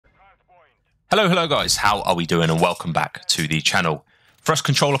Hello guys, how are we doing and welcome back to the channel. For us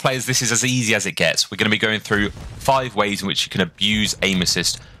controller players, this is as easy as it gets. We're going to be going through 5 ways in which you can abuse aim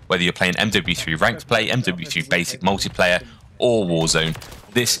assist, whether you're playing MW3 ranked play, MW3 basic multiplayer or Warzone.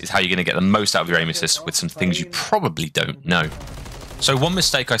 This is how you're going to get the most out of your aim assist with some things you probably don't know. So one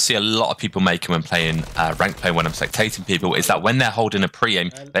mistake I see a lot of people making when playing ranked play, when I'm spectating people, is that when they're holding a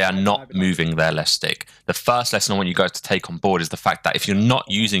pre-aim, they are not moving their left stick. The first lesson I want you guys to take on board is the fact that if you're not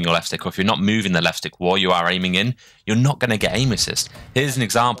using your left stick, or if you're not moving the left stick while you are aiming in, you're not going to get aim assist. Here's an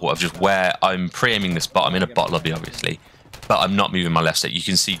example of just where I'm pre-aiming this bot. I'm in a bot lobby, obviously, but I'm not moving my left stick. You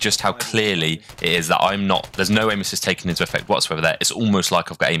can see just how clearly it is that I'm not, there's no aim assist taken into effect whatsoever there. It's almost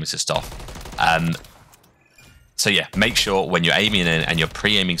like I've got aim assist off. So yeah, make sure when you're aiming in and you're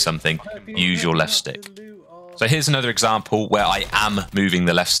pre-aiming something, use your left stick. So here's another example where I am moving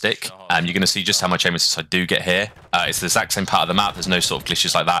the left stick. You're going to see just how much aim assist I do get here. It's the exact same part of the map. There's no sort of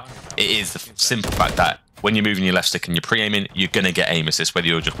glitches like that. It is the simple fact that when you're moving your left stick and you're pre-aiming, you're going to get aim assist, whether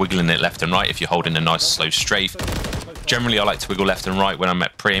you're just wiggling it left and right, if you're holding a nice slow strafe. Generally, I like to wiggle left and right when I'm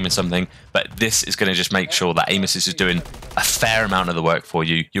pre-aiming something, but this is going to just make sure that aim assist is doing a fair amount of the work for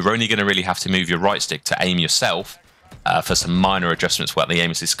you. You're only going to really have to move your right stick to aim yourself for some minor adjustments what the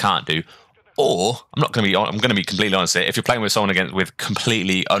aim assist can't do. Or I'm going to be completely honest here. If you're playing with someone with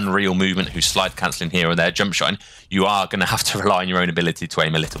completely unreal movement who's slide cancelling here or there, jump shotting, you are going to have to rely on your own ability to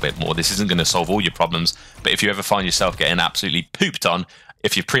aim a little bit more. This isn't going to solve all your problems, but if you ever find yourself getting absolutely pooped on,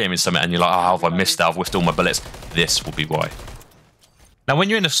 if you're pre-aiming something and you're like, oh, how have I missed that? I've whiffed all my bullets. This will be why. Now, when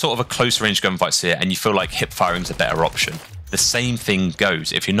you're in a sort of a close range gunfight here and you feel like hip firing is a better option, the same thing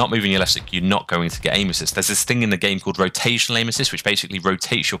goes. If you're not moving your left stick, you're not going to get aim assist. There's this thing in the game called Rotational Aim Assist, which basically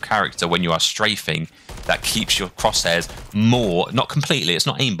rotates your character when you are strafing. That keeps your crosshairs more, not completely, it's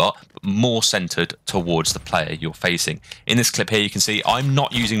not aimbot, but more centered towards the player you're facing. In this clip here, you can see I'm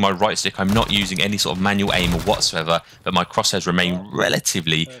not using my right stick. I'm not using any sort of manual aim whatsoever, but my crosshairs remain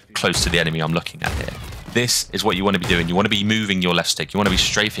relatively close to the enemy I'm looking at here. This is what you want to be doing. You want to be moving your left stick. You want to be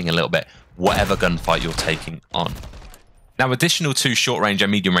strafing a little bit, whatever gunfight you're taking on. Now, additional to short range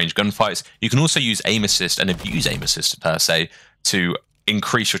and medium range gunfights, you can also use aim assist and abuse aim assist per se to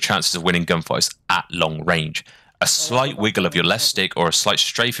increase your chances of winning gunfights at long range. A slight wiggle of your left stick or a slight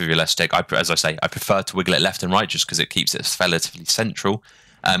strafe of your left stick, as I say, I prefer to wiggle it left and right just because it keeps it relatively central,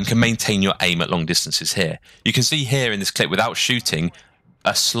 can maintain your aim at long distances here. You can see here in this clip, without shooting,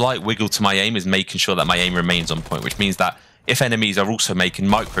 a slight wiggle to my aim is making sure that my aim remains on point, which means that if enemies are also making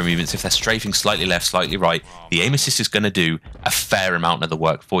micro movements, if they're strafing slightly left, slightly right, the aim assist is going to do a fair amount of the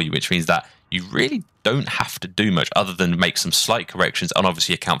work for you, which means that you really don't have to do much other than make some slight corrections and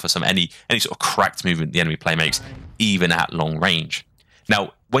obviously account for any sort of cracked movement the enemy player makes, even at long range.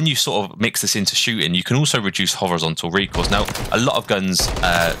 Now, when you sort of mix this into shooting, you can also reduce horizontal recoils. Now, a lot of guns,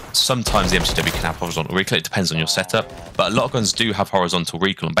 sometimes the MCW can have horizontal recoil. It depends on your setup, but a lot of guns do have horizontal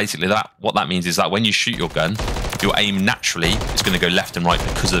recoil. And basically, what that means is that when you shoot your gun, your aim naturally is going to go left and right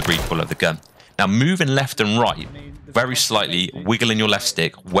because of the recoil of the gun. Now, moving left and right, very slightly, wiggling your left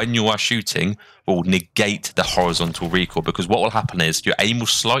stick when you are shooting will negate the horizontal recoil, because what will happen is your aim will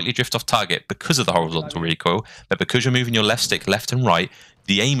slightly drift off target because of the horizontal recoil, but because you're moving your left stick left and right,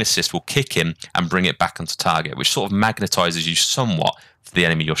 the aim assist will kick in and bring it back onto target, which sort of magnetizes you somewhat to the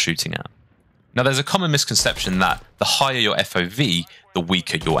enemy you're shooting at. Now, there's a common misconception that the higher your FOV, the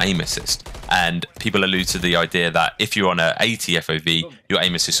weaker your aim assist. And people allude to the idea that if you're on an 80 FOV, your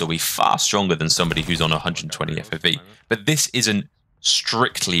aim assist will be far stronger than somebody who's on 120 FOV. But this isn't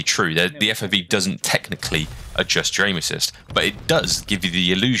strictly true. The FOV doesn't technically adjust your aim assist, but it does give you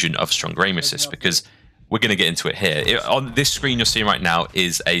the illusion of stronger aim assist, because we're going to get into it here. On this screen you're seeing right now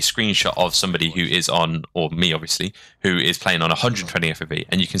is a screenshot of somebody who is on, or me obviously, who is playing on 120 FOV.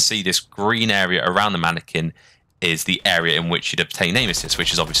 And you can see this green area around the mannequin is the area in which you'd obtain aim assist,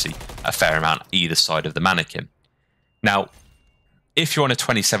 which is obviously a fair amount either side of the mannequin. Now, if you're on a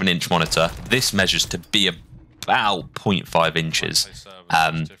 27-inch monitor, this measures to be about 0.5 inches.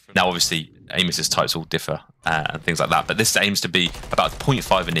 Now, obviously, aim assist types will differ and things like that, but this aims to be about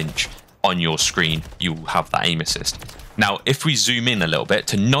 0.5 an inch on your screen. You will have that aim assist. Now, if we zoom in a little bit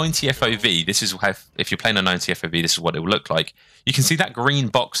to 90 FOV, this is how, if you're playing on 90 FOV, this is what it will look like. You can see that green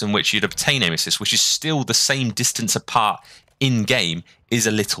box in which you'd obtain aim assist, which is still the same distance apart in game, is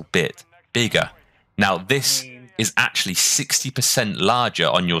a little bit bigger. Now, this is actually 60% larger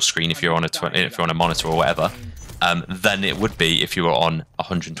on your screen if you're on a monitor or whatever, than it would be if you were on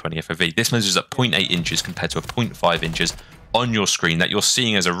 120 FOV. This measures at 0.8 inches compared to a 0.5 inches on your screen that you're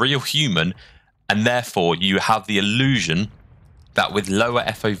seeing as a real human, and therefore you have the illusion that with lower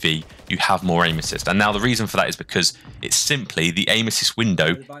FOV you have more aim assist. And now the reason for that is because it's simply the aim assist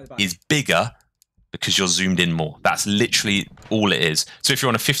window is bigger because you're zoomed in more. That's literally all it is. So if you're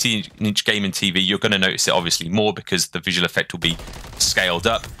on a 15-inch gaming TV, you're going to notice it obviously more because the visual effect will be scaled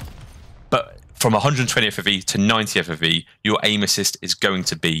up. But from 120 FOV to 90 FOV, your aim assist is going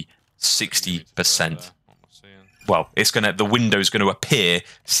to be 60%. Well, the window's going to appear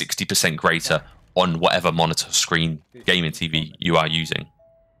 60% greater on whatever monitor, screen, gaming TV you are using.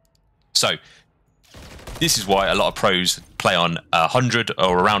 So this is why a lot of pros play on 100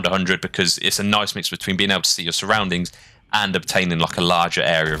 or around 100, because it's a nice mix between being able to see your surroundings and obtaining like a larger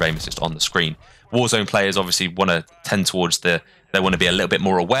area of aim assist on the screen. Warzone players obviously want to tend towards they want to be a little bit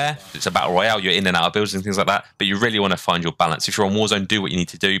more aware. It's a battle royale, you're in and out of buildings and things like that, but you really want to find your balance. If you're on Warzone, do what you need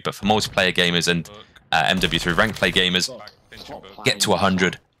to do, but for multiplayer gamers and MW3 ranked play gamers, get to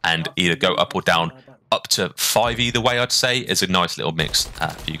 100 and either go up or down. Up to 5 either way, I'd say, is a nice little mix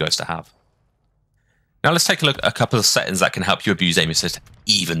for you guys to have. Now let's take a look at a couple of settings that can help you abuse aim assist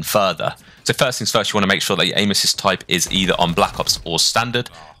even further. So first things first, you want to make sure that your aim assist type is either on Black Ops or Standard.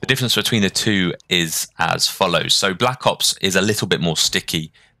 The difference between the two is as follows. So Black Ops is a little bit more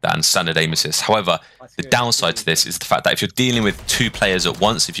sticky than Standard aim assist. However, the downside to this is the fact that if you're dealing with 2 players at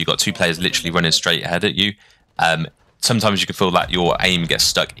once, if you've got 2 players literally running straight ahead at you, sometimes you can feel that your aim gets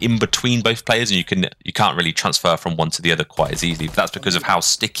stuck in between both players and you can't really transfer from one to the other quite as easily. But that's because of how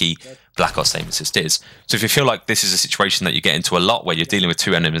sticky Black Ops aim assist is. So if you feel like this is a situation that you get into a lot where you're dealing with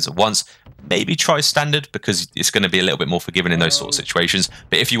 2 enemies at once, maybe try Standard, because it's going to be a little bit more forgiving in those sort of situations.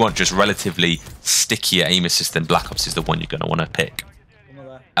 But if you want just relatively stickier aim assist, then Black Ops is the one you're going to want to pick.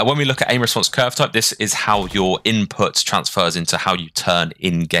 When we look at aim response curve type, this is how your input transfers into how you turn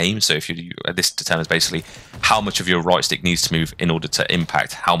in game. So if this determines basically how much of your right stick needs to move in order to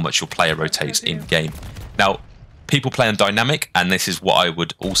impact how much your player rotates in game. Now, people play on dynamic, and this is what I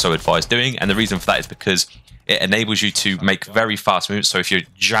would also advise doing. And the reason for that is because it enables you to make very fast moves. So if you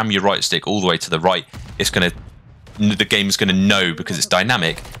jam your right stick all the way to the right, the game is going to know, because it's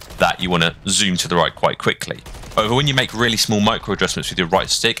dynamic, that you want to zoom to the right quite quickly. However, when you make really small micro adjustments with your right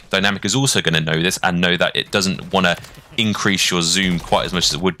stick, dynamic is also going to know this and know that it doesn't want to increase your zoom quite as much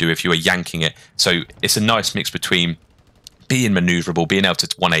as it would do if you were yanking it. So it's a nice mix between being maneuverable, being able to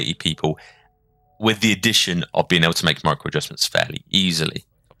 180 people, with the addition of being able to make micro adjustments fairly easily.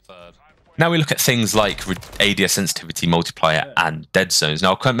 Now we look at things like ADS sensitivity, multiplier, and dead zones.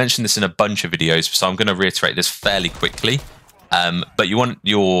 Now I've mentioned this in a bunch of videos, so I'm going to reiterate this fairly quickly. But you want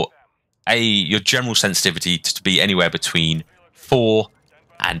your general sensitivity to be anywhere between 4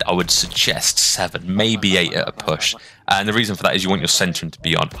 and I would suggest 7, maybe 8 at a push. And the reason for that is you want your centering to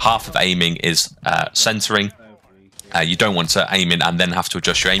be on. Half of aiming is centering. You don't want to aim in and then have to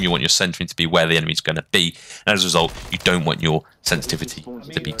adjust your aim. You want your centering to be where the enemy's going to be. And as a result, you don't want your sensitivity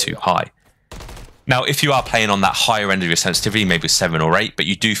to be too high. Now, if you are playing on that higher end of your sensitivity, maybe 7 or 8, but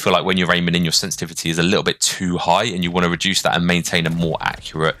you do feel like when you're aiming in, your sensitivity is a little bit too high and you want to reduce that and maintain a more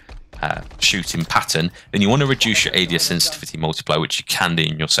accurate shooting pattern, then you want to reduce your ADS sensitivity multiplier, which you can do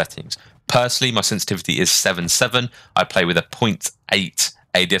in your settings. Personally, my sensitivity is 7.7. I play with a 0.8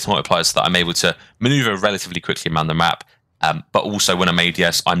 ADS multiplier so that I'm able to maneuver relatively quickly around the map. But also when I'm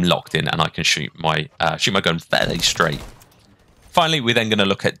ADS, I'm locked in and I can shoot my gun fairly straight. Finally, we're then going to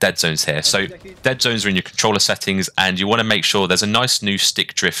look at dead zones here. So dead zones are in your controller settings, and you want to make sure there's a nice new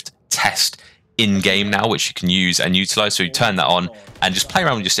stick drift test in game now, which you can use and utilize. So you turn that on and just play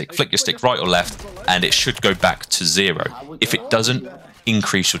around with your stick, flick your stick right or left, and it should go back to 0. If it doesn't,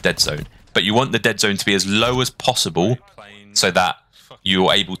 increase your dead zone. But you want the dead zone to be as low as possible so that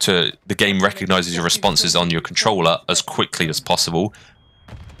you're able to, the game recognizes your responses on your controller as quickly as possible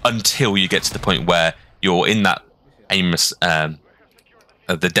until you get to the point where you're in that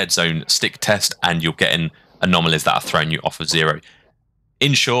the dead zone stick test and you're getting anomalies that are throwing you off of 0.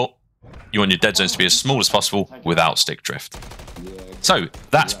 In short, you want your dead zones to be as small as possible without stick drift. So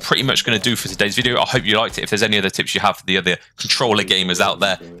that's pretty much going to do for today's video. I hope you liked it. If there's any other tips you have for the other controller gamers out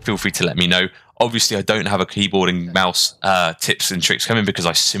there, feel free to let me know. Obviously, I don't have a keyboard and mouse tips and tricks coming because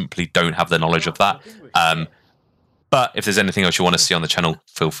I simply don't have the knowledge of that. But if there's anything else you want to see on the channel,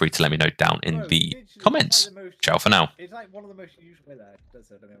 feel free to let me know down in the comments. Ciao for now.